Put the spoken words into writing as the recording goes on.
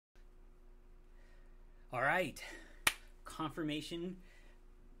All right. Confirmation,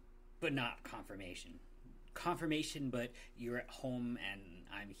 but not confirmation. Confirmation, but you're at home and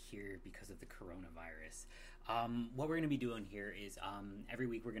I'm here because of the coronavirus. What we're going to be doing here is every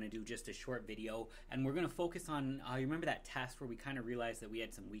week we're going to do just a short video, and we're going to focus on, you remember that test where we kind of realized that we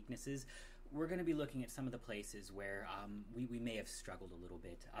had some weaknesses? We're going to be looking at some of the places where we may have struggled a little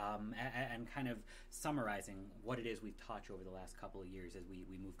bit, and kind of summarizing what it is we've taught you over the last couple of years as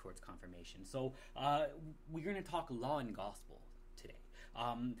we move towards confirmation. So we're going to talk law and gospel today.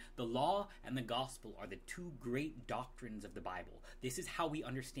 The law and the gospel are the two great doctrines of the Bible. This is how we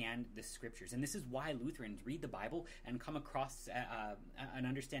understand the scriptures, and this is why Lutherans read the Bible and come across an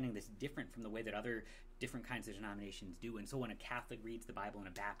understanding that's different from the way that other different kinds of denominations do. And so when a Catholic reads the Bible and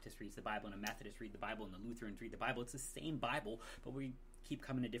a Baptist reads the Bible and a Methodist read the Bible and the Lutherans read the Bible, it's the same Bible, but we keep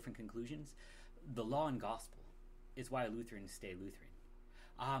coming to different conclusions. The law and gospel is why Lutherans stay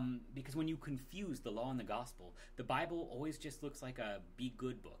Lutheran. Because when you confuse the law and the gospel, the Bible always just looks like a be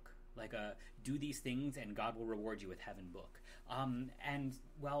good book, like a do these things and God will reward you with heaven book. And,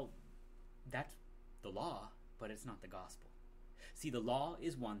 well, that's the law, but it's not the gospel. See, the law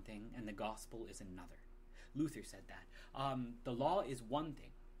is one thing and the gospel is another. Luther said that. The law is one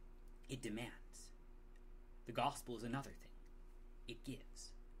thing. It demands. The gospel is another thing. It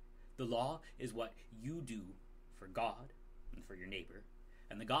gives. The law is what you do for God and for your neighbor,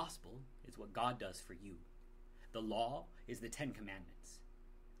 and the gospel is what God does for you. The law is the 10 Commandments.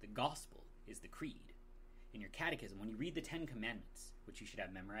 The gospel is the creed. In your catechism, when you read the 10 Commandments, which you should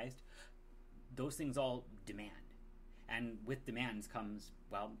have memorized, those things all demand. And with demands comes,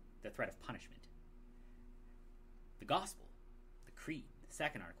 well, the threat of punishment. The gospel, the creed, the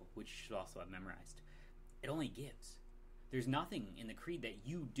second article, which you should also have memorized, it only gives. There's nothing in the creed that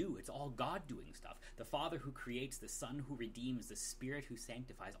you do. It's all God doing stuff. The Father who creates, the Son who redeems, the Spirit who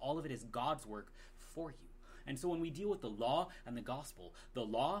sanctifies. All of it is God's work for you. And so when we deal with the law and the gospel, the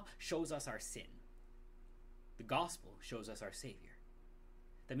law shows us our sin. The gospel shows us our Savior.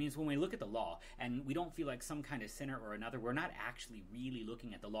 That means when we look at the law and we don't feel like some kind of sinner or another, we're not actually really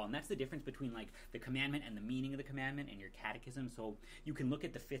looking at the law. And that's the difference between like the commandment and the meaning of the commandment in your catechism. So you can look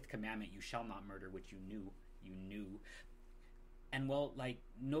at the 5th commandment, you shall not murder, which you knew. And, well, like,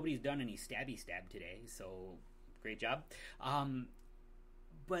 nobody's done any stabby stab today, so great job.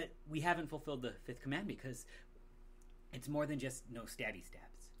 But we haven't fulfilled the 5th commandment because it's more than just no stabby stabs.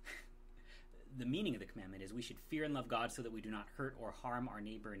 The meaning of the commandment is we should fear and love God so that we do not hurt or harm our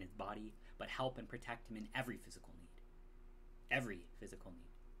neighbor in his body, but help and protect him in every physical need. Every physical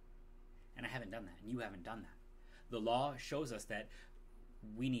need. And I haven't done that, and you haven't done that. The law shows us that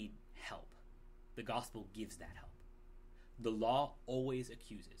we need help. The gospel gives that help. The law always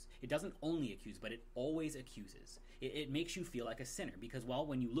accuses. It doesn't only accuse, but it always accuses. It makes you feel like a sinner because, well,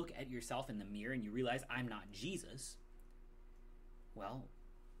 when you look at yourself in the mirror and you realize I'm not Jesus, well,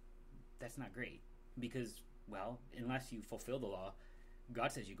 that's not great because, well, unless you fulfill the law,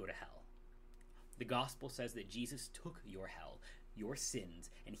 God says you go to hell. The gospel says that Jesus took your hell, your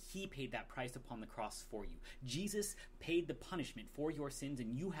sins, and he paid that price upon the cross for you. Jesus paid the punishment for your sins,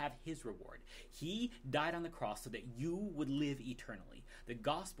 and you have his reward. He died on the cross so that you would live eternally. The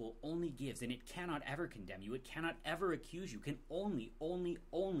gospel only gives, and it cannot ever condemn you. It cannot ever accuse you. It can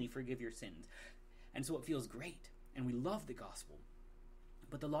only forgive your sins. And so it feels great, and we love the gospel.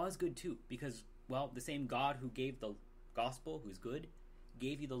 But the law is good too, because, well, the same God who gave the gospel, who's good,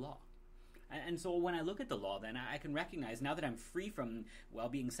 gave you the law. And so when I look at the law, then I can recognize now that I'm free from, well,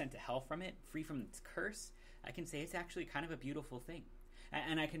 being sent to hell from it, free from its curse, I can say it's actually kind of a beautiful thing.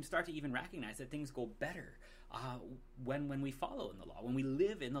 And I can start to even recognize that things go better when we follow in the law, when we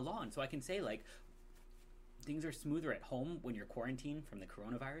live in the law. And so I can say, like, things are smoother at home when you're quarantined from the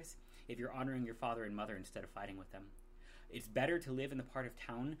coronavirus if you're honoring your father and mother instead of fighting with them. It's better to live in the part of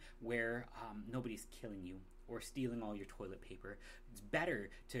town where nobody's killing you or stealing all your toilet paper. It's better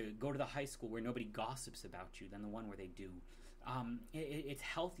to go to the high school where nobody gossips about you than the one where they do. It's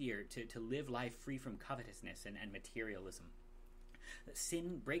healthier to live life free from covetousness and materialism.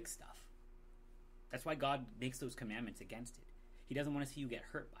 Sin breaks stuff. That's why God makes those commandments against it. He doesn't want to see you get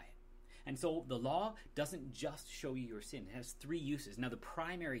hurt by it. And so the law doesn't just show you your sin. It has 3 uses. Now, the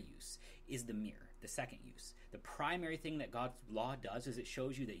primary use is the mirror, the second use. The primary thing that God's law does is it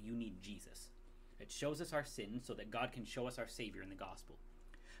shows you that you need Jesus. It shows us our sins so that God can show us our Savior in the gospel.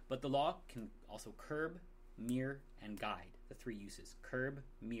 But the law can also curb, mirror, and guide. The 3 uses. Curb,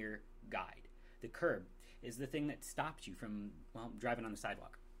 mirror, guide. The curb is the thing that stops you from, well, driving on the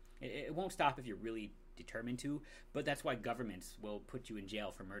sidewalk. It won't stop if you're really determined to, but that's why governments will put you in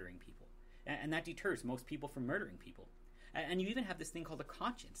jail for murdering people. And that deters most people from murdering people. And you even have this thing called a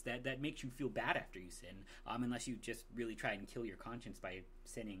conscience that makes you feel bad after you sin, unless you just really try and kill your conscience by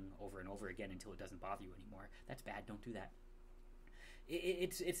sinning over and over again until it doesn't bother you anymore. That's bad. Don't do that.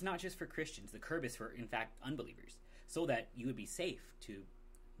 It's not just for Christians. The curb is for, in fact, unbelievers, so that you would be safe to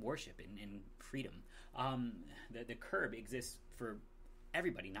worship in freedom. The curb exists for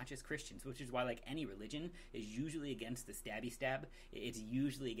everybody, not just Christians, which is why, like any religion, is usually against the stabby stab. It's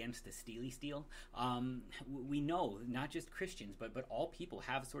usually against the steely steal. We know not just Christians, but all people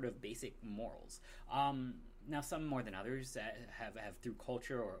have sort of basic morals. Now, some more than others have through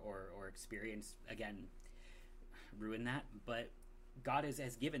culture or experience, again, ruined that. But God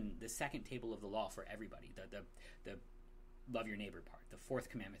has given the second table of the law for everybody. The love your neighbor part, the fourth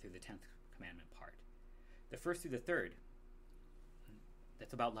commandment through the 10th commandment part, the first through the third.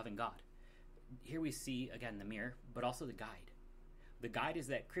 That's about loving God. Here we see, again, the mirror, but also the guide. The guide is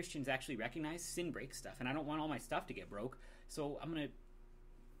that Christians actually recognize sin breaks stuff, and I don't want all my stuff to get broke, so I'm going to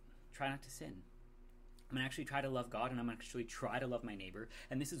try not to sin. I'm going to actually try to love God, and I'm going to actually try to love my neighbor,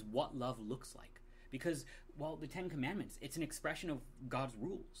 and this is what love looks like. Because, well, the 10 Commandments, it's an expression of God's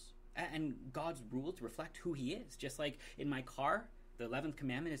rules, and God's rules reflect who he is. Just like in my car, the 11th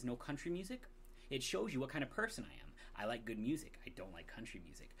commandment is no country music. It shows you what kind of person I am. I like good music. I don't like country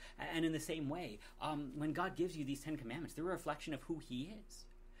music. And in the same way, when God gives you these 10 commandments, they're a reflection of who he is.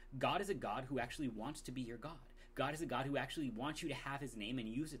 God is a God who actually wants to be your God. God is a God who actually wants you to have his name and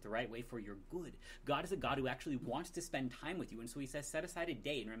use it the right way for your good. God is a God who actually wants to spend time with you. And so he says, set aside a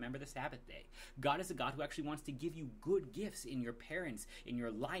day and remember the Sabbath day. God is a God who actually wants to give you good gifts in your parents, in your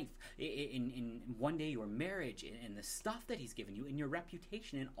life, in one day your marriage, in the stuff that he's given you, in your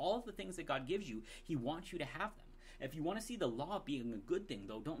reputation, in all of the things that God gives you. He wants you to have them. If you want to see the law being a good thing,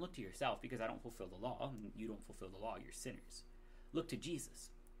 though, don't look to yourself, because I don't fulfill the law. You don't fulfill the law. You're sinners. Look to Jesus.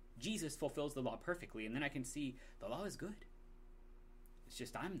 Jesus fulfills the law perfectly, and then I can see the law is good. It's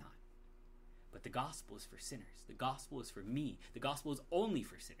just I'm not. But the gospel is for sinners. The gospel is for me. The gospel is only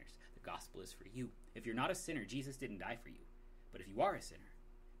for sinners. The gospel is for you. If you're not a sinner, Jesus didn't die for you. But if you are a sinner,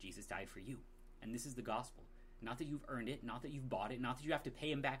 Jesus died for you. And this is the gospel. Not that you've earned it, not that you've bought it, not that you have to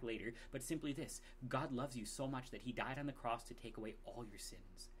pay him back later, but simply this: God loves you so much that he died on the cross to take away all your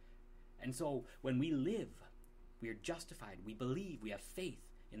sins. And so when we live, we are justified, we believe, we have faith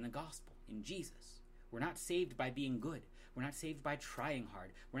in the gospel, in Jesus. We're not saved by being good. We're not saved by trying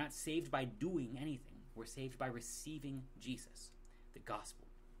hard. We're not saved by doing anything. We're saved by receiving Jesus, the gospel.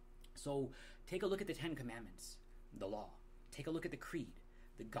 So take a look at the 10 Commandments, the law. Take a look at the creed,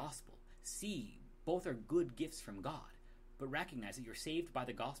 the gospel. See, both are good gifts from God, but recognize that you're saved by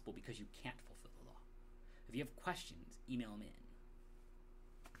the gospel because you can't fulfill the law. If you have questions, email them in.